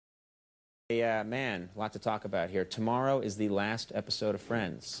Yeah, man, a lot to talk about here. Tomorrow is the last episode of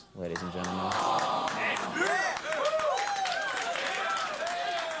Friends, ladies and gentlemen.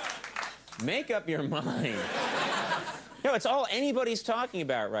 Make up your mind. No, it's all anybody's talking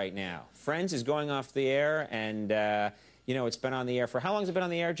about right now. Friends is going off the air, and, you know, it's been on the air for... How long has it been on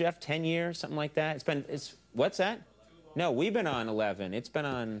the air, Jeff? 10 years? Something like that? What's that? No, we've been on 11. It's been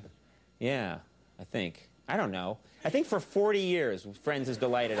on... Yeah, I think. I don't know. I think for 40 years, Friends has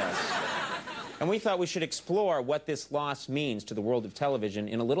delighted us. And we thought we should explore what this loss means to the world of television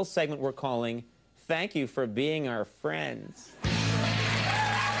in a little segment we're calling Thank You for Being Our Friends.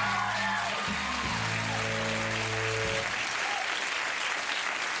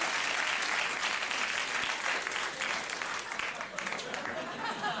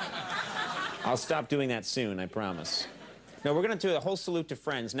 I'll stop doing that soon, I promise. No, we're going to do a whole salute to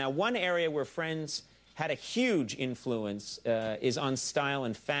Friends. Now, one area where Friends had a huge influence is on style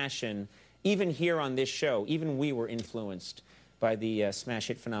and fashion. Even here on this show, even we were influenced by the smash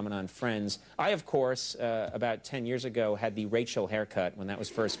hit phenomenon Friends. I, of course, about 10 years ago, had the Rachel haircut when that was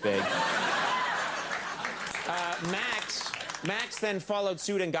first big. Max then followed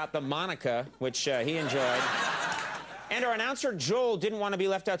suit and got the Monica, which he enjoyed. And our announcer, Joel, didn't want to be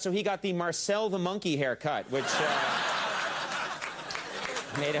left out, so he got the Marcel the Monkey haircut, which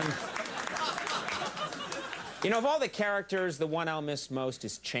made him... You know, of all the characters, the one I'll miss most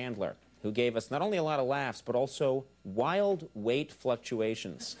is Chandler, who gave us not only a lot of laughs, but also wild weight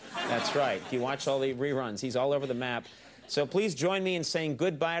fluctuations. That's right. If you watch all the reruns, he's all over the map. So please join me in saying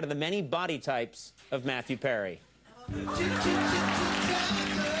goodbye to the many body types of Matthew Perry.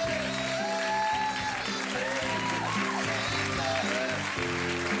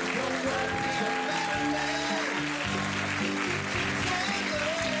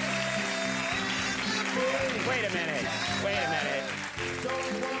 Wait a minute.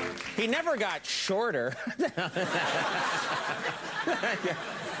 He never got shorter. Yeah,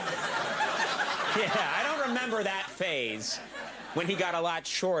 I don't remember that phase when he got a lot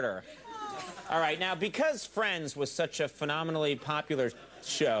shorter. All right, now, because Friends was such a phenomenally popular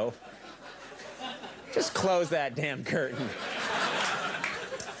show, just close that damn curtain.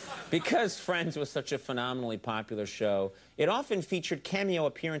 Because Friends was such a phenomenally popular show, it often featured cameo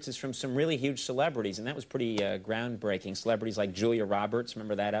appearances from some really huge celebrities, and that was pretty groundbreaking. Celebrities like Julia Roberts,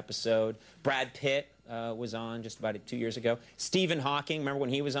 remember that episode? Brad Pitt was on just about 2 years ago. Stephen Hawking, remember when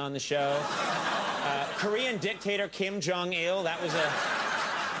he was on the show? Korean dictator Kim Jong-il, that was a...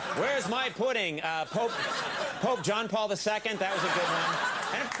 Where's my pudding? Pope John Paul II, that was a good one.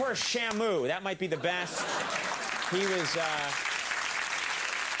 And of course, Shamu, that might be the best. He was...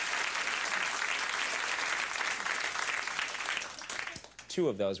 Two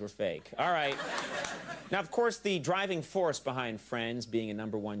of those were fake. All right. Now, of course, the driving force behind Friends being a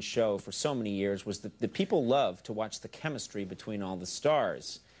 #1 show for so many years was that people loved to watch the chemistry between all the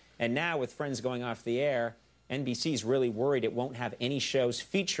stars. And now, with Friends going off the air, NBC's really worried it won't have any shows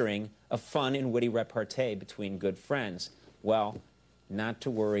featuring a fun and witty repartee between good friends. Well, not to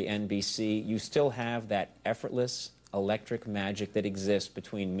worry, NBC. You still have that effortless, electric magic that exists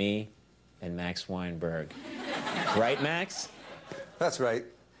between me and Max Weinberg. Right, Max? That's right.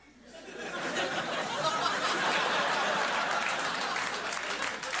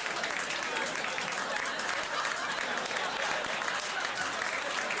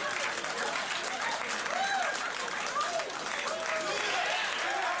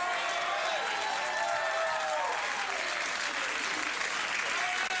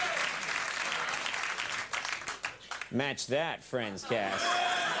 Match that, Friends cast.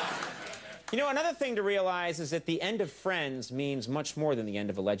 You know, another thing to realize is that the end of Friends means much more than the end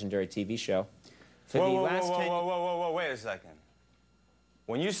of a legendary TV show. Whoa, wait a second.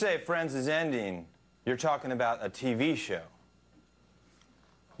 When you say Friends is ending, you're talking about a TV show.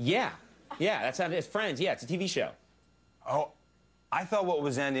 Yeah, that's how it is. Friends, yeah, it's a TV show. Oh, I thought what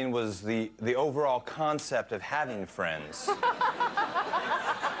was ending was the overall concept of having friends.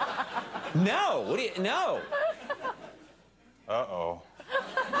 No, what do you, no. Uh-oh.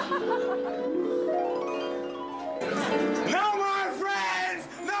 No more friends!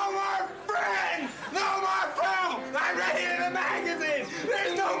 No more friends! No more friends! I read it in a magazine!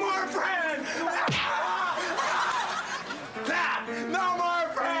 There's no more friends! No more friends! No more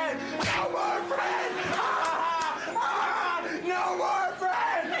friends! No more friends! No more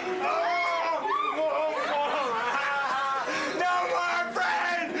friends!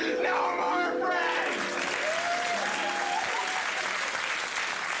 No more friends!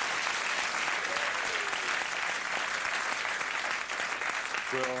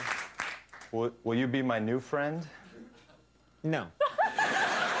 Will you be my new friend? No.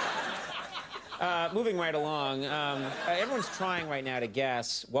 Moving right along, everyone's trying right now to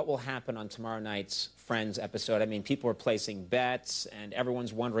guess what will happen on tomorrow night's Friends episode. I mean, people are placing bets, and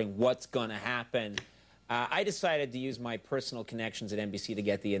everyone's wondering what's going to happen. I decided to use my personal connections at NBC to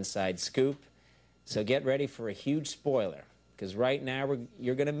get the inside scoop. So get ready for a huge spoiler, because right now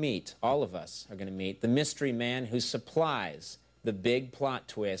you're going to meet, all of us are going to meet, the mystery man who supplies the big plot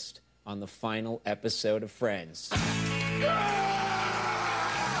twist on the final episode of Friends.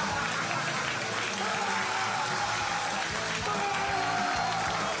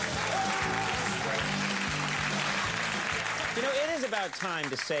 You know, it is about time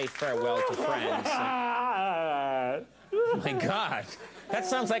to say farewell to Friends. Oh, my God. That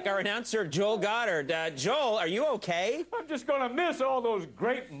sounds like our announcer, Joel Goddard. Joel, are you okay? I'm just gonna miss all those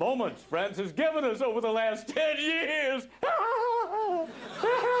great moments Friends has given us over the last 10 years.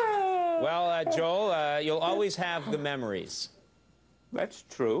 Well, Joel, you'll always have the memories. That's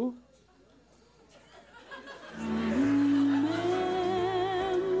true.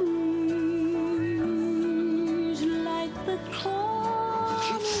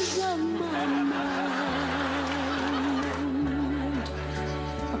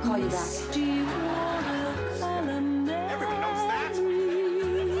 Call you back. Everyone knows that.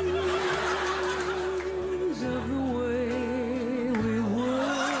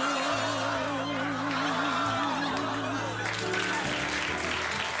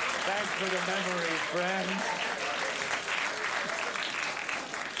 Thanks for the memory, friends.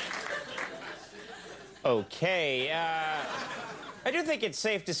 Okay, I do think it's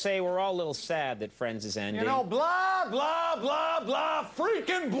safe to say we're all a little sad that Friends is ending. You know, blah, blah, blah, blah,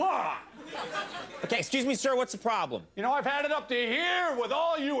 freaking blah. Okay, excuse me, sir, what's the problem? You know, I've had it up to here with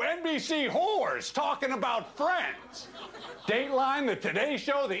all you NBC whores talking about Friends. Dateline, the Today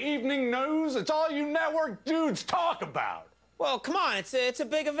Show, the Evening News, it's all you network dudes talk about. Well, come on, it's a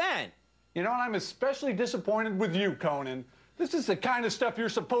big event. You know, and I'm especially disappointed with you, Conan. This is the kind of stuff you're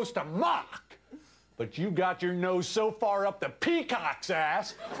supposed to mock. But you got your nose so far up the peacock's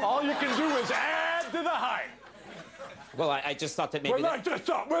ass, all you can do is add to the hype. Well, I just thought that maybe... I just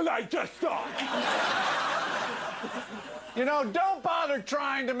thought. You know, don't bother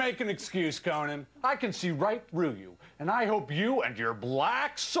trying to make an excuse, Conan. I can see right through you. And I hope you and your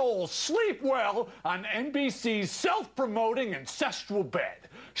black soul sleep well on NBC's self-promoting ancestral bed.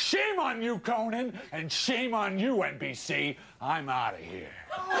 Shame on you, Conan, and shame on you, NBC. I'm out of here.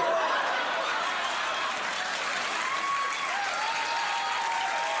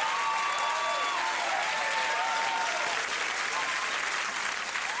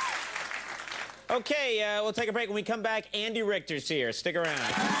 Okay, we'll take a break. When we come back, Andy Richter's here. Stick around.